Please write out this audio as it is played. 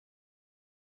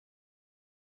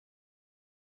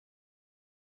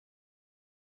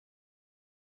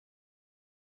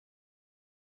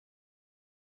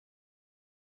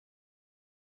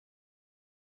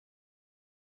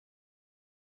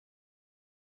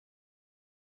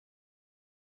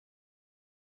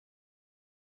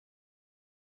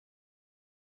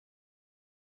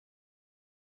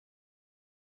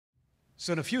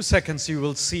So in a few seconds, you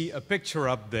will see a picture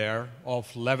up there of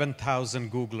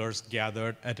 11,000 Googlers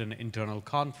gathered at an internal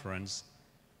conference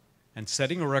and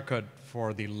setting a record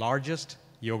for the largest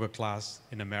yoga class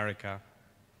in America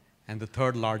and the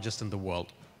third largest in the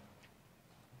world.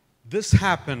 This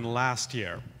happened last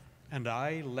year, and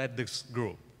I led this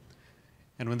group.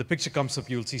 And when the picture comes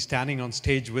up, you'll see standing on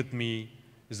stage with me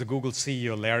is the Google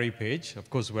CEO, Larry Page,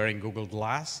 of course wearing Google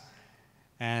Glass,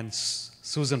 and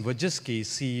Susan Wojcicki,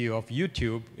 CEO of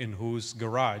YouTube, in whose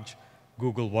garage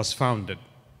Google was founded.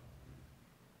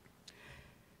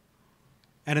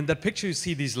 And in that picture, you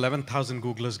see these 11,000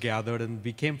 Googlers gathered, and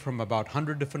we came from about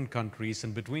 100 different countries,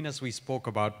 and between us, we spoke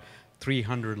about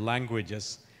 300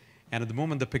 languages. And at the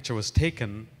moment the picture was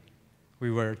taken,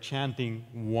 we were chanting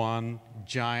one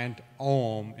giant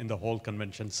Om in the whole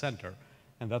convention center.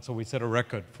 And that's how we set a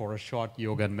record for a short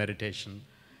yoga and meditation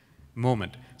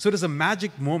moment. So it is a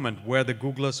magic moment where the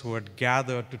Googlers who had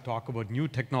gathered to talk about new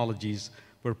technologies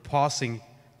were pausing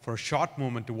for a short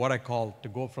moment to what I call to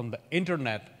go from the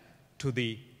internet to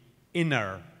the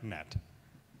inner net.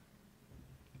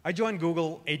 I joined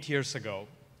Google 8 years ago,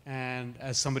 and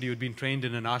as somebody who had been trained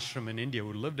in an ashram in India,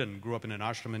 who lived and grew up in an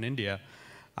ashram in India,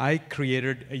 I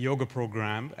created a yoga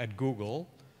program at Google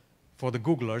for the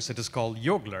Googlers. It is called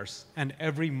Yoglers, and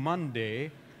every Monday,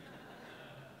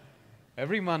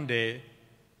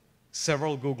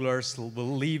 several Googlers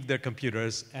will leave their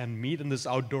computers and meet in this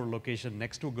outdoor location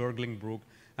next to a gurgling brook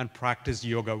and practice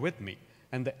yoga with me.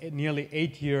 And the nearly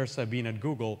 8 years I've been at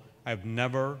Google, I've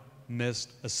never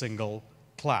missed a single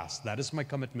class. That is my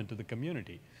commitment to the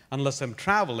community, unless I'm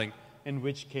traveling, in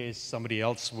which case somebody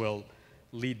else will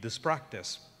lead this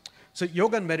practice. So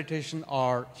yoga and meditation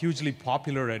are hugely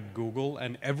popular at Google,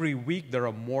 and every week there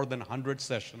are more than 100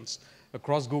 sessions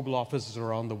across Google offices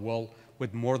around the world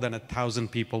with more than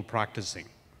 1,000 people practicing.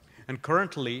 And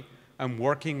currently, I'm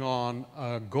working on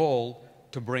a goal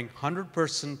to bring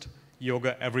 100%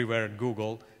 yoga everywhere at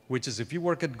Google, which is if you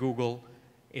work at Google,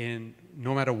 in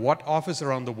no matter what office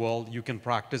around the world, you can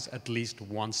practice at least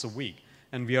once a week.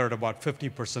 And we are at about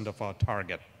 50% of our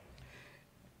target.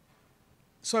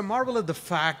 So I marvel at the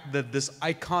fact that this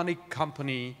iconic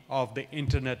company of the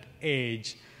internet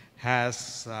age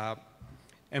has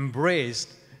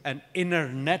embraced an inner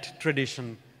net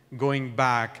tradition going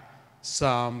back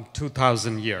some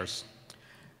 2,000 years.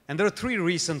 And there are three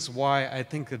reasons why I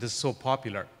think it is so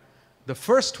popular. The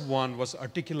first one was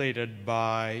articulated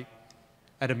at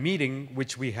a meeting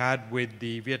which we had with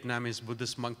the Vietnamese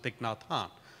Buddhist monk Thich Nhat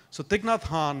Hanh. So Thich Nhat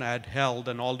Hanh had held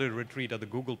an all-day retreat at the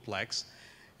Googleplex,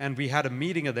 and we had a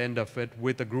meeting at the end of it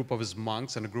with a group of his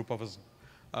monks and a group of his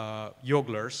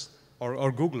yoglers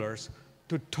or Googlers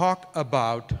to talk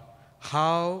about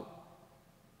how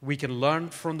we can learn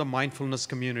from the mindfulness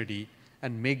community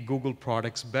and make Google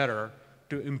products better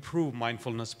to improve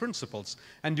mindfulness principles.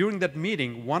 And during that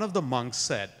meeting, one of the monks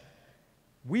said,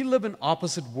 we live in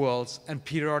opposite worlds, and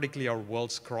periodically our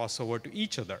worlds cross over to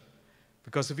each other.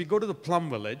 Because if we go to the Plum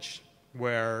Village,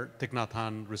 where Thich Nhat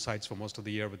Hanh resides for most of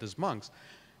the year with his monks,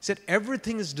 he said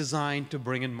everything is designed to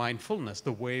bring in mindfulness,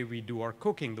 the way we do our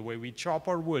cooking, the way we chop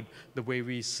our wood, the way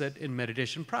we sit in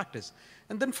meditation practice.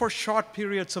 And then for short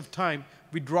periods of time,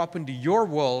 we drop into your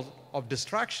world of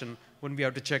distraction when we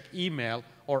have to check email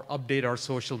or update our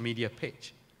social media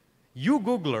page. You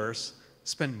Googlers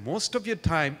spend most of your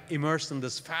time immersed in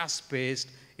this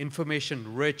fast-paced,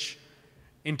 information-rich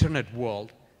internet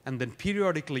world, and then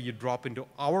periodically you drop into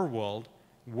our world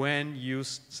when you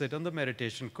sit on the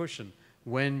meditation cushion,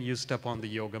 when you step on the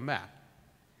yoga mat.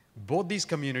 Both these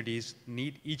communities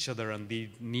need each other, and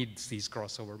they need these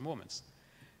crossover moments.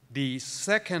 The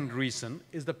second reason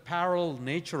is the parallel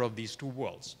nature of these two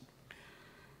worlds.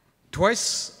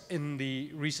 Twice in the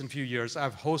recent few years,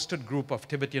 I've hosted a group of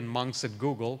Tibetan monks at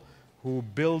Google who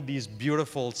build these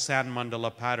beautiful sand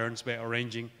mandala patterns by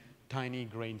arranging tiny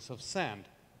grains of sand.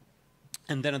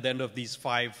 And then at the end of these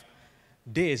 5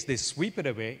 days, they sweep it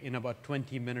away in about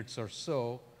 20 minutes or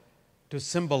so to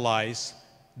symbolize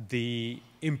the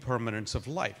impermanence of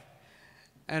life.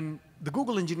 And the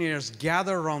Google engineers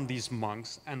gather around these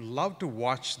monks and love to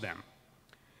watch them.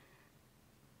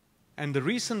 And the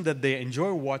reason that they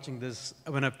enjoy watching this,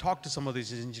 when I've talked to some of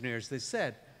these engineers, they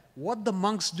said, what the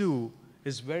monks do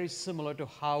is very similar to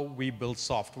how we build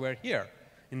software here,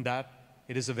 in that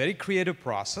it is a very creative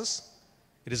process.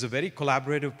 It is a very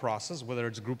collaborative process, whether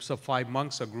it's groups of 5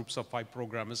 monks or groups of 5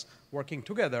 programmers working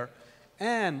together.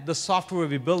 And the software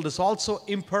we build is also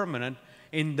impermanent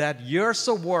in that years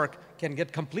of work can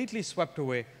get completely swept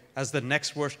away as the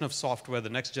next version of software, the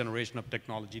next generation of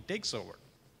technology takes over.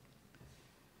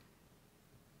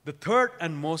 The third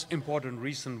and most important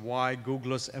reason why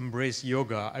Googlers embrace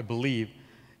yoga, I believe,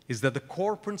 is that the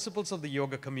core principles of the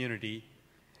yoga community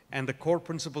and the core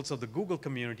principles of the Google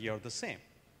community are the same.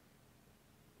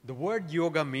 The word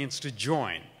yoga means to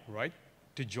join, right?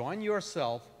 To join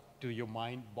yourself to your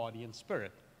mind, body, and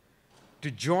spirit.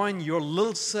 To join your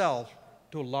little self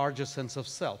to a larger sense of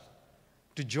self.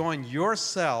 To join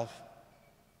yourself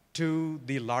to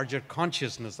the larger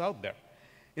consciousness out there.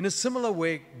 In a similar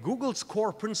way, Google's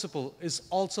core principle is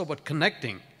also about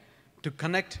connecting, to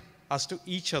connect us to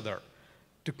each other,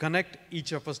 to connect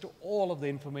each of us to all of the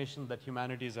information that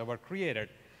humanity has ever created,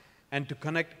 and to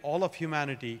connect all of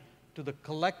humanity to the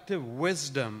collective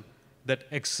wisdom that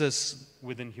exists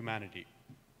within humanity.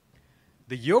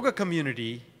 The yoga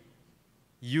community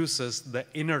uses the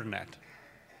internet.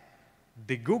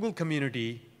 The Google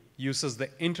community uses the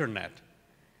internet.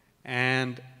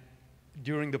 And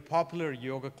during the popular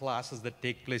yoga classes that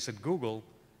take place at Google,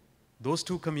 those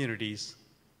two communities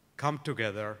come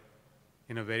together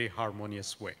in a very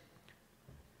harmonious way.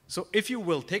 So if you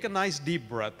will, take a nice deep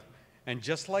breath, and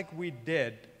just like we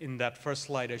did in that first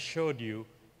slide I showed you,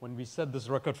 when we set this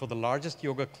record for the largest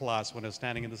yoga class when I was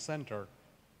standing in the center,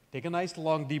 take a nice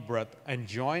long deep breath and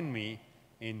join me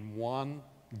in one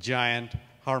giant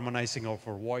harmonizing of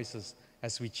our voices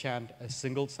as we chant a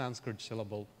single Sanskrit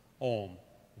syllable, Om.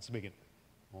 Let's begin.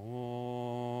 Om.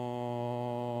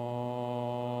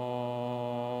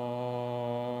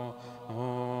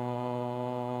 Om.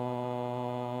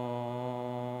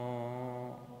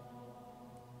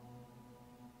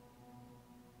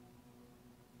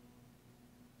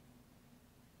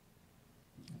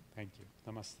 Thank you.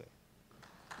 Namaste.